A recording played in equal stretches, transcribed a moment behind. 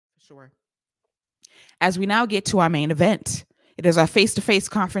Sure. As we now get to our main event, it is our face-to-face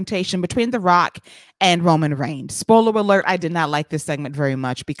confrontation between The Rock and Roman Reigns. Spoiler alert, I did not like this segment very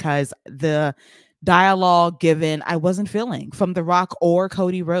much because the dialogue given I wasn't feeling from The Rock or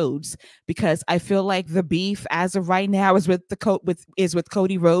Cody Rhodes, because I feel like the beef as of right now is with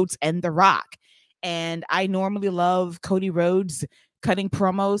Cody Rhodes and The Rock. And I normally love Cody Rhodes cutting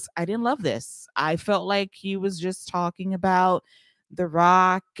promos. I didn't love this. I felt like he was just talking about The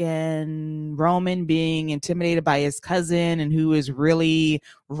Rock and Roman being intimidated by his cousin and who is really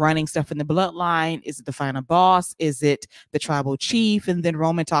running stuff in the bloodline. Is it the final boss? Is it the tribal chief? And then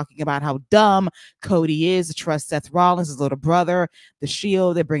Roman talking about how dumb Cody is to trust Seth Rollins, his little brother, the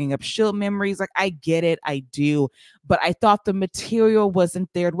Shield. They're bringing up Shield memories. Like, I get it. I do. But I thought the material wasn't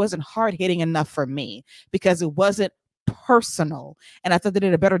there. It wasn't hard hitting enough for me because it wasn't personal. And I thought they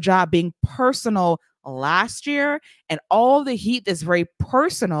did a better job being personal last year, and all the heat that's very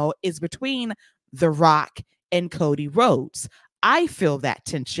personal is between The Rock and Cody Rhodes. I feel that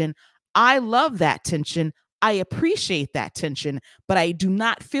tension. I love that tension. I appreciate that tension, but I do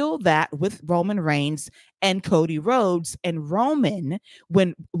not feel that with Roman Reigns and Cody Rhodes. And Roman,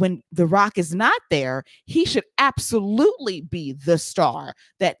 when The Rock is not there, he should absolutely be the star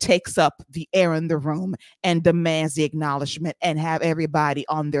that takes up the air in the room and demands the acknowledgement and have everybody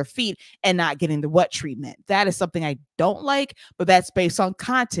on their feet and not getting the what treatment. That is something I don't like, but that's based on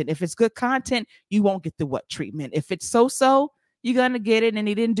content. If it's good content, you won't get the what treatment. If it's so-so, you're going to get it. And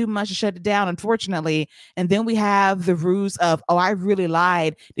he didn't do much to shut it down, unfortunately. And then we have the ruse of, oh, I really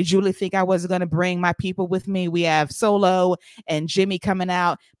lied. Did you really think I wasn't going to bring my people with me? We have Solo and Jimmy coming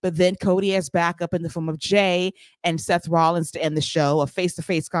out, but then Cody has backup in the form of Jay and Seth Rollins to end the show, a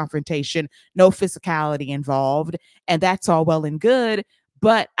face-to-face confrontation, no physicality involved. And that's all well and good.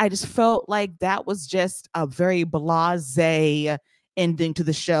 But I just felt like that was just a very blasé ending to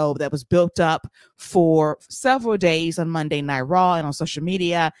the show that was built up for several days on Monday Night Raw and on social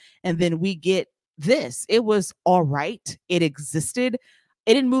media. And then we get this. It was all right. It existed.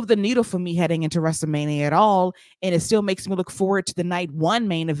 It didn't move the needle for me heading into WrestleMania at all. And it still makes me look forward to the night one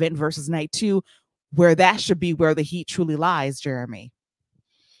main event versus night two, where that should be where the heat truly lies, Jeremy.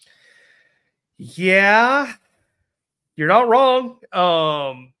 Yeah, you're not wrong.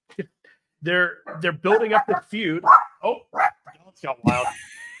 They're building up the feud. Oh, dogs got wild.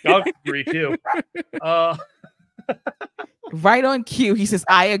 Dogs agree too. Right on cue, he says,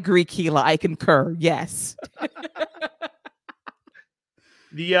 "I agree, Keila. I concur." Yes.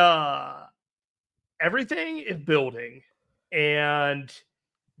 The everything is building, and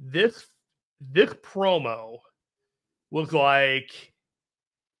this promo was like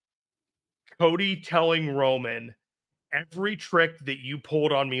Cody telling Roman, every trick that you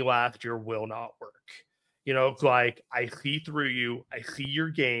pulled on me last year will not work. You know, it's like, I see through you. I see your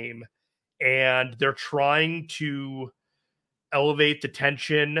game. And they're trying to elevate the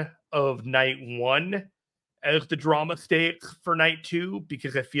tension of night one as the drama stakes for night two,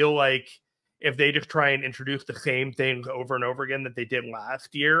 because I feel like if they just try and introduce the same things over and over again that they did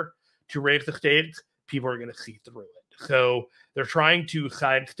last year to raise the stakes, people are going to see through it. So they're trying to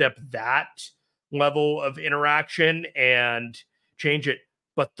sidestep that level of interaction and change it,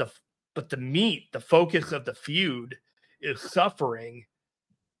 but the meat, the focus of the feud is suffering,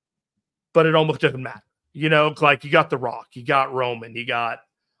 but it almost doesn't matter. You know, it's like, you got The Rock, you got Roman, you got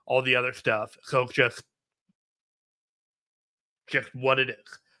all the other stuff, so it's just what it is.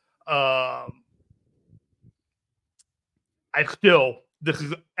 This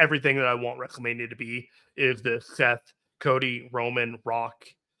is everything that I want WrestleMania to be, is the Seth, Cody, Roman, Rock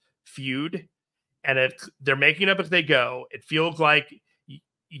feud. And they're making up as they go. It feels like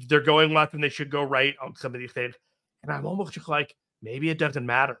they're going left and they should go right on some of these things. And I'm almost just like, maybe it doesn't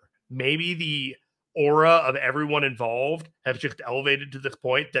matter. Maybe the aura of everyone involved has just elevated to this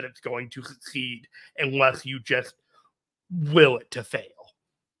point that it's going to succeed unless you just will it to fail.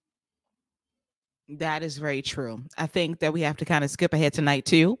 That is very true. I think that we have to kind of skip ahead to night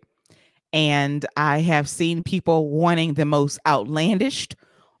two. And I have seen people wanting the most outlandish,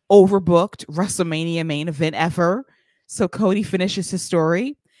 overbooked WrestleMania main event ever. So Cody finishes his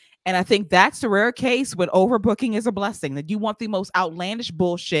story. And I think that's the rare case when overbooking is a blessing, that you want the most outlandish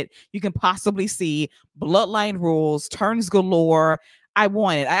bullshit you can possibly see. Bloodline rules, turns galore. I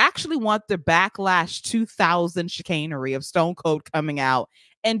want it. I actually want the Backlash 2000 chicanery of Stone Cold coming out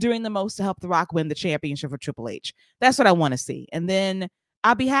and doing the most to help The Rock win the championship for Triple H. That's what I want to see. And then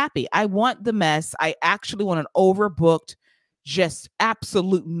I'll be happy. I want the mess. I actually want an overbooked, just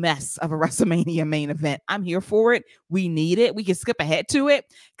absolute mess of a WrestleMania main event. I'm here for it. We need it. We can skip ahead to it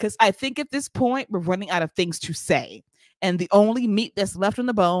because I think at this point we're running out of things to say. And the only meat that's left on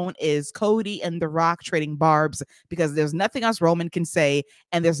the bone is Cody and The Rock trading barbs, because there's nothing else Roman can say,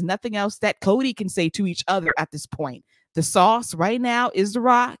 and there's nothing else that Cody can say to each other at this point. The sauce right now is The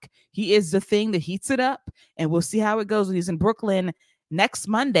Rock. He is the thing that heats it up, and we'll see how it goes when he's in Brooklyn next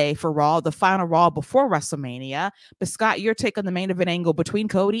Monday for Raw, the final Raw before WrestleMania. But Scott, your take on the main event angle between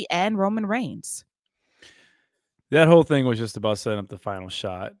Cody and Roman Reigns? That whole thing was just about setting up the final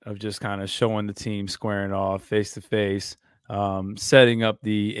shot of just kind of showing the team squaring off face to face, setting up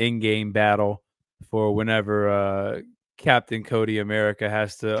the in-game battle for whenever Captain Cody America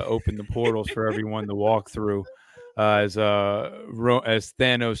has to open the portals for everyone to walk through. As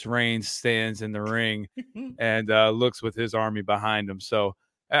Thanos Reigns stands in the ring and looks with his army behind him. So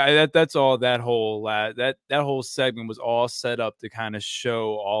that's all. That whole segment was all set up to kind of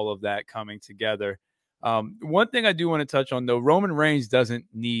show all of that coming together. One thing I do want to touch on, though, Roman Reigns doesn't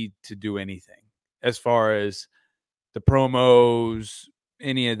need to do anything as far as the promos,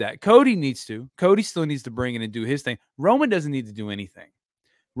 any of that. Cody needs to. Cody still needs to bring in and do his thing. Roman doesn't need to do anything.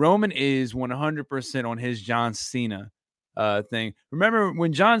 Roman is 100% on his John Cena thing. Remember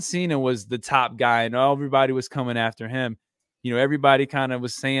when John Cena was the top guy and everybody was coming after him, everybody kind of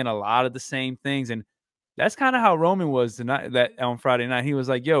was saying a lot of the same things. And that's kind of how Roman was tonight, that on Friday night. He was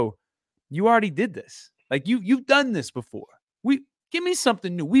like, yo, you already did this. Like you've done this before. Give me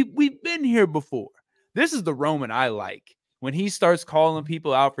something new. We've been here before. This is the Roman I like. When he starts calling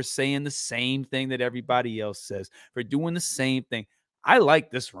people out for saying the same thing that everybody else says, for doing the same thing. I like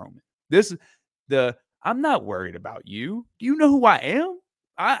this Roman. I'm not worried about you. Do you know who I am?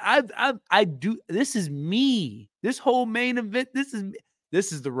 I do. This is me. This whole main event. This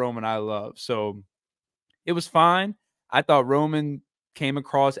is the Roman I love. So it was fine. I thought Roman came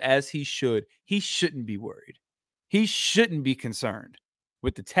across as he should. He shouldn't be worried. He shouldn't be concerned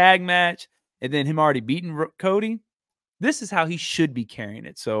with the tag match and then him already beating Cody. This is how he should be carrying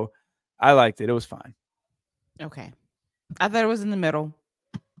it. So I liked it. It was fine. Okay. I thought it was in the middle.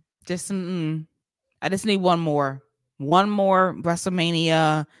 Just I just need one more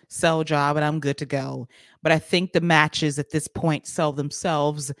WrestleMania sell job and I'm good to go. But I think the matches at this point sell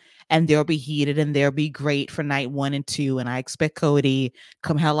themselves, and they'll be heated and they'll be great for night 1 and 2. And I expect Cody,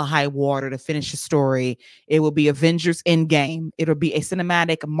 come hella high water, to finish the story. It will be Avengers Endgame. It'll be a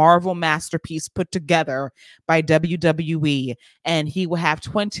cinematic Marvel masterpiece put together by WWE, and he will have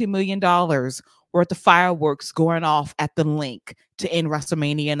 $20 million worth of fireworks going off at the link to end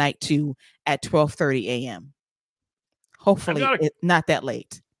WrestleMania night 2 at 12:30 a.m. Hopefully not that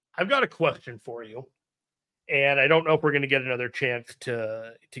late. I've got a question for you. And I don't know if we're going to get another chance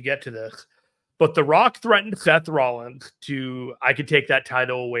to get to this. But The Rock threatened Seth Rollins I could take that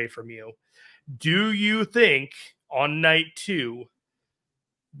title away from you. Do you think on night 2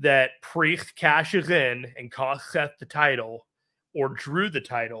 that Priest cashes in and costs Seth the title, or Drew the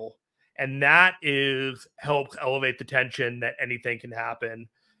title, and that helps elevate the tension that anything can happen,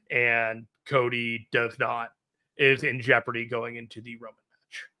 and Cody is in jeopardy going into the Roman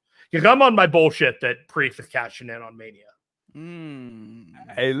match? Because I'm on my bullshit that Priest is cashing in on Mania.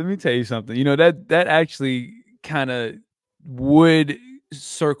 Hey, let me tell you something. That actually kind of would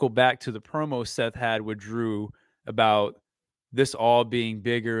circle back to the promo Seth had with Drew about this all being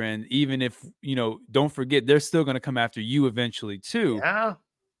bigger. And even if, don't forget, they're still going to come after you eventually too. Yeah.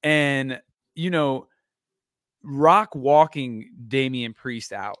 And, Rock walking Damian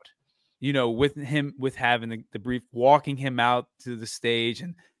Priest out, with having the brief, walking him out to the stage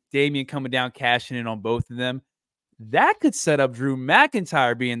and Damian coming down, cashing in on both of them. That could set up Drew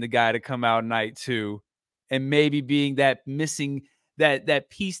McIntyre being the guy to come out night 2 and maybe being that missing that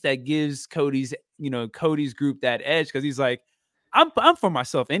piece that gives Cody's group that edge, because he's like, I'm for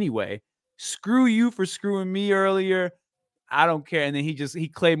myself anyway. Screw you for screwing me earlier. I don't care. And then he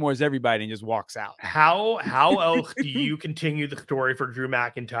claymores everybody and just walks out. How else do you continue the story for Drew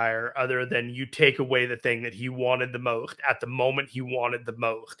McIntyre other than you take away the thing that he wanted the most at the moment he wanted the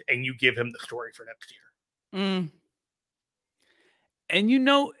most, and you give him the story for next year? And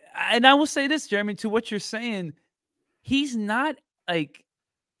and I will say this, Jeremy, to what you're saying, he's not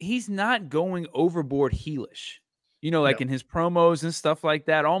going overboard heelish. In his promos and stuff like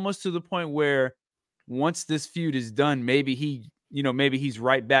that, almost to the point where once this feud is done, maybe he's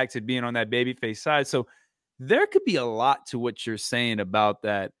right back to being on that babyface side. So there could be a lot to what you're saying about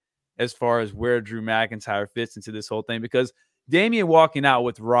that as far as where Drew McIntyre fits into this whole thing, because Damian walking out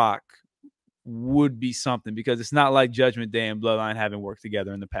with Rock would be something, because it's not like Judgment Day and Bloodline haven't worked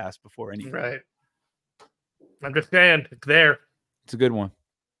together in the past before anyway. Right. I'm just saying, it's there. It's a good one.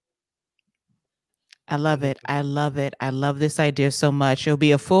 I love it. I love it. I love this idea so much. It'll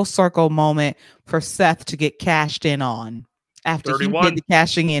be a full circle moment for Seth to get cashed in on after 31. he did the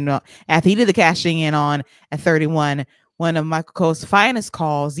cashing in. After he did the cashing in on at 31, one of Michael Cole's finest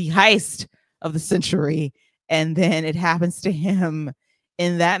calls, the heist of the century, and then it happens to him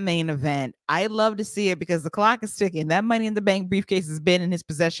in that main event. I love to see it because the clock is ticking. That Money in the Bank briefcase has been in his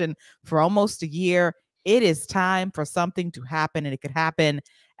possession for almost a year. It is time for something to happen, and it could happen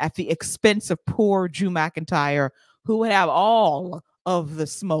at the expense of poor Drew McIntyre, who would have all of the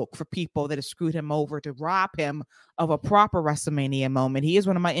smoke for people that have screwed him over to rob him of a proper WrestleMania moment. He is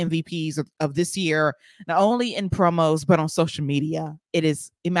one of my MVPs of this year, not only in promos, but on social media. It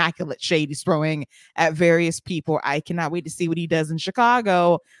is immaculate shade he's throwing at various people. I cannot wait to see what he does in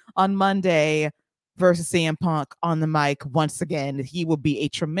Chicago on Monday versus CM Punk on the mic once again. He will be a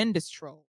tremendous troll.